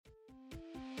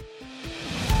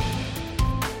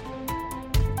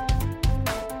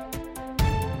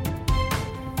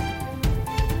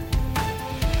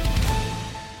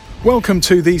Welcome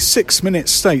to the 6 Minute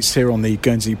States here on the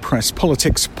Guernsey Press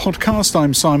Politics podcast.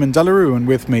 I'm Simon Delarue and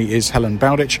with me is Helen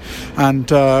Bowditch.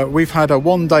 And we've had a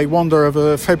one-day wonder of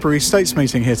a February States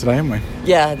meeting here today, haven't we?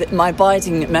 Yeah, my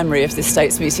abiding memory of this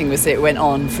States meeting was it went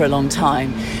on for a long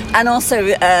time. And also,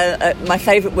 my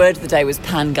favourite word of the day was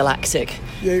pan-galactic.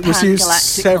 Yeah, it was used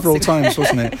several times,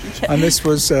 wasn't it? Yeah. And this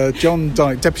was John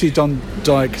Dyke, Deputy John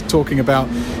Dyke, talking about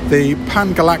the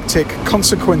pan-galactic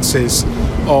consequences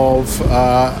of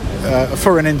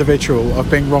for an individual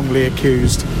of being wrongly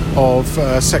accused of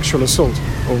sexual assault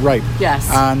or rape. Yes.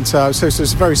 And so it's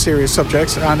a very serious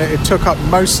subject, and it took up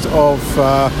most of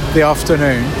the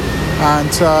afternoon,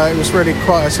 and it was really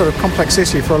quite a sort of complex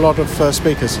issue for a lot of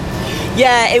speakers.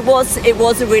 Yeah, it was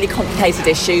a really complicated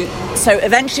issue. So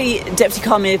eventually Deputy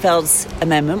Carl Meerveld's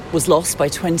amendment was lost by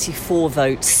 24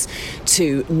 votes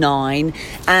to 9.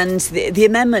 And the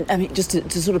amendment, I mean, just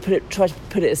to sort of try to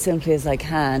put it as simply as I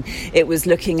can, it was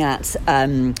looking at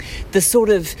the sort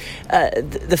of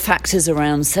the factors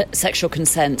around sexual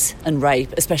consent and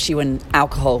rape, especially when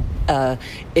alcohol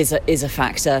is a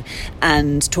factor,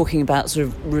 and talking about sort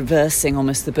of reversing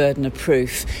almost the burden of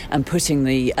proof and putting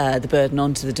the burden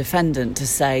onto the defendant to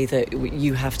say that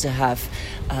you have to have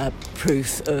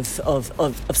proof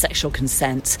of sexual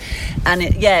consent. And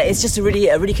it's just a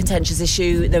really contentious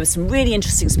issue. There were some really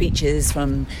interesting speeches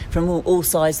from all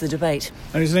sides of the debate.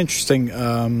 And it's an interesting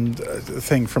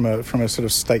thing from a sort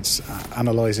of states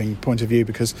analysing point of view,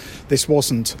 because this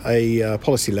wasn't a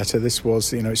policy letter. This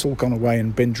was, it's all gone away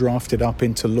and been drafted up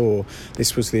into law.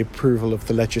 This was the approval of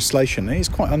the legislation. And it's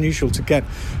quite unusual to get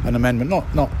an amendment,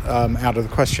 not out of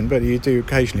the question, but you do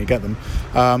occasionally get them,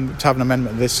 to have an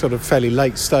amendment at this sort of fairly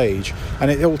late stage. And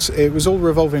it was all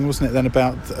revolving, wasn't it, then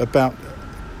about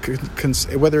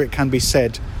whether it can be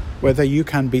said, whether you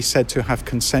can be said to have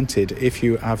consented if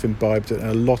you have imbibed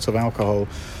a lot of alcohol,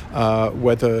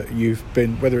 whether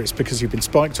it's because you've been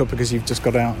spiked or because you've just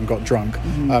got out and got drunk.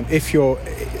 Mm-hmm. If you're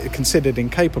considered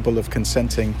incapable of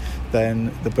consenting,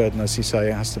 then the burden, as you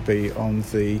say, has to be on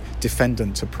the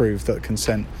defendant to prove that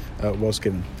consent was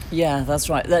given. Yeah, that's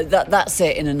right. That's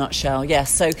it in a nutshell.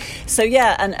 Yes. So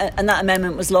yeah, and that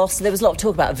amendment was lost. There was a lot of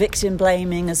talk about victim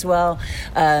blaming as well.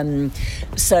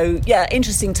 So yeah,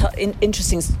 interesting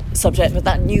subject. But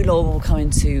that new law will come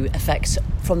into effect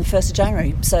from the 1st of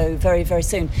January. So very, very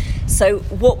soon. So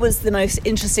what was the most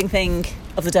interesting thing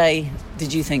of the day,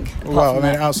 did you think?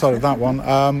 Outside of that one,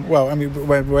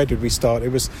 where did we start? It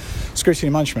was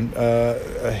Scrutiny Management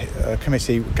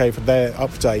Committee gave their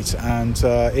update, and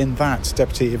in that,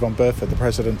 Deputy Yvonne Burford, the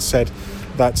President, said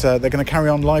that they're going to carry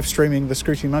on live streaming the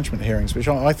Scrutiny Management hearings, which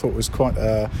I thought was quite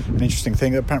an interesting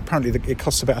thing. Apparently it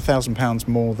costs about £1,000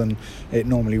 more than it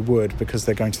normally would, because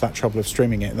they're going to that trouble of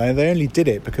streaming it. They only did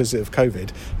it because of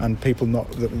COVID and people not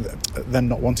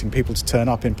wanting people to turn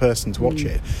up in person to watch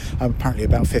it. Apparently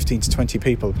about 15 to 20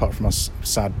 people, apart from us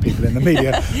sad people in the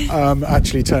media,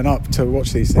 actually turn up to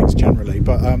watch these things generally.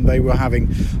 But they were having,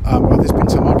 there's been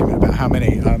some argument about how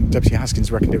many. Deputy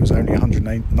Haskins reckoned it was only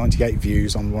 198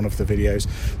 views on one of the videos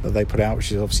that they put out,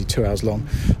 which is obviously 2 hours long,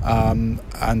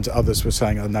 and others were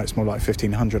saying, no, it's more like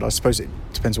 1,500. I suppose it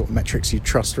depends what metrics you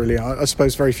trust, really. I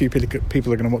suppose very few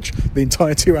people are going to watch the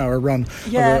entire 2-hour run.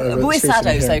 Yeah, but we're sad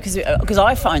though, because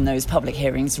I find those public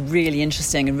hearings really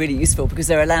interesting and really useful, because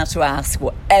they're allowed to ask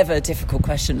whatever difficult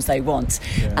questions they want,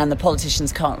 and the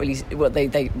politicians can't really.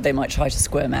 They might try to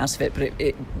squirm out of it, but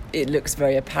it looks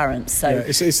very apparent. So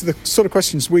it's the sort of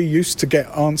questions we used to get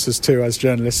answers to as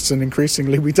journalists, and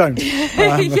increasingly we don't.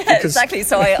 Exactly.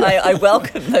 So I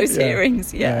welcome those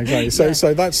hearings. Yeah, exactly.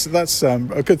 So that's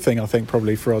a good thing, I think,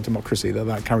 probably for our democracy,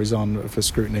 that carries on for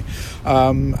scrutiny.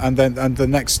 And the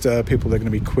next people they're going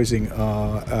to be quizzing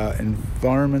are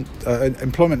employment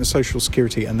and social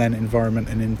security, and then environment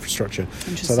and infrastructure.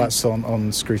 So that's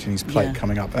on scrutiny's plate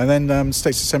coming up. And then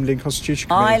States Assembly and Constitution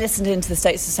Committee. I listened into the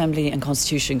States Assembly and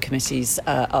Constitution Committee's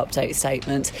update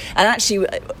statement, and actually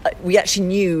we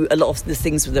knew a lot of the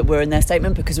things that were in their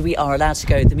statement, because we are allowed to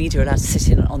go, the media are allowed to sit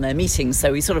in on their meetings,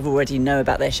 so we sort of already know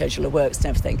about their schedule of works and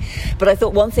everything. But I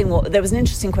thought one thing, there was an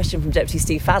interesting question from Deputy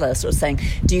Steve Fowler, sort of saying,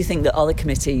 do you think that other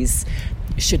committees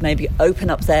should maybe open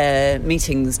up their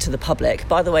meetings to the public?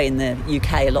 By the way, in the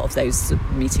UK, a lot of those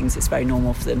meetings, it's very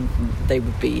normal for them, they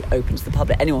would be open to the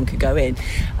public, anyone could go in.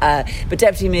 But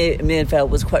Deputy Meerveld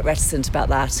was quite reticent about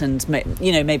that, and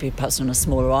maybe perhaps on a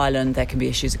smaller island there can be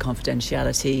issues of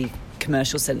confidentiality,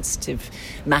 commercial sensitive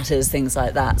matters, things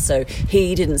like that. So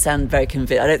he didn't sound very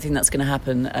convinced. I don't think that's going to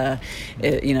happen,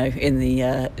 in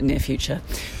the near future,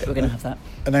 that we're going to have that.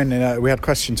 And then we had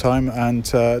question time, and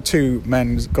two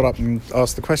men got up and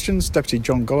asked the questions. Deputy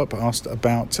John Gollop asked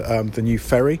about the new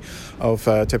ferry of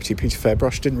Deputy Peter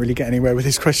Fairbrush. Didn't really get anywhere with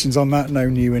his questions on that. No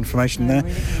new information there.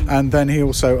 Really. And then he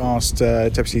also asked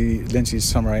Deputy Lindsay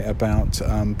Summeray about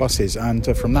buses. And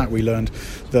from that we learned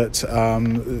that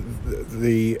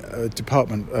the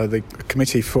department, the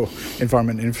Committee for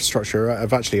Environment and Infrastructure,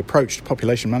 have actually approached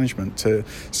Population Management to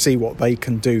see what they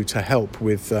can do to help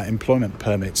with employment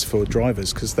permits for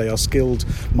drivers, because they are skilled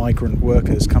migrant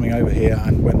workers coming over here,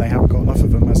 and when they haven't got enough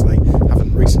of them, as they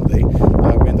haven't recently,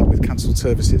 we end up with cancelled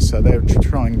services. So they're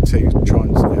trying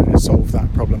and solve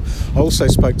that problem. I also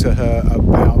spoke to her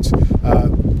about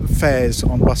fares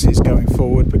on buses going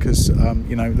forward, because are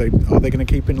they going to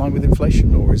keep in line with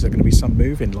inflation, or is there going to be some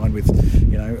move in line with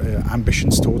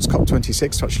ambitions towards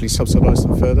COP26 to actually subsidise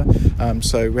them further?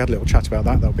 So we had a little chat about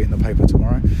that. That'll be in the paper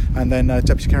tomorrow. And then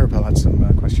Deputy Carapel had some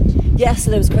questions. Yes,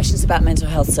 so there was questions about mental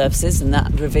health services, and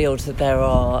that revealed that there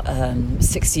are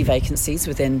 60 vacancies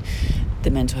within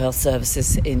the mental health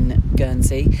services in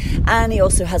Guernsey. And he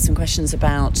also had some questions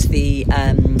about the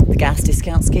gas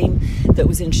discount scheme that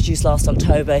was introduced last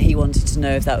October. He wanted to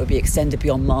know if that would be extended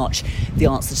beyond March. The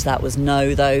answer to that was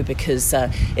no, though, because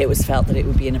it was felt that it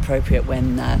would be inappropriate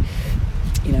when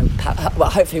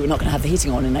hopefully we're not going to have the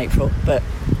heating on in April, but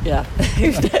yeah,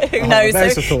 who knows?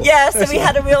 So we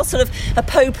had a real sort of a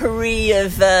potpourri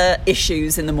of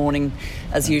issues in the morning,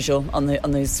 as usual, on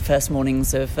those first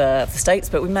mornings of the States,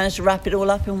 but we managed to wrap it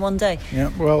all up in one day. Yeah,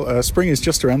 well, spring is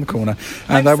just around the corner,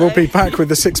 and I will be back with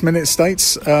the 6 Minute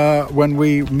States when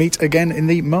we meet again in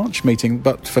the March meeting,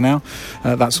 but for now,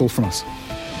 that's all from us.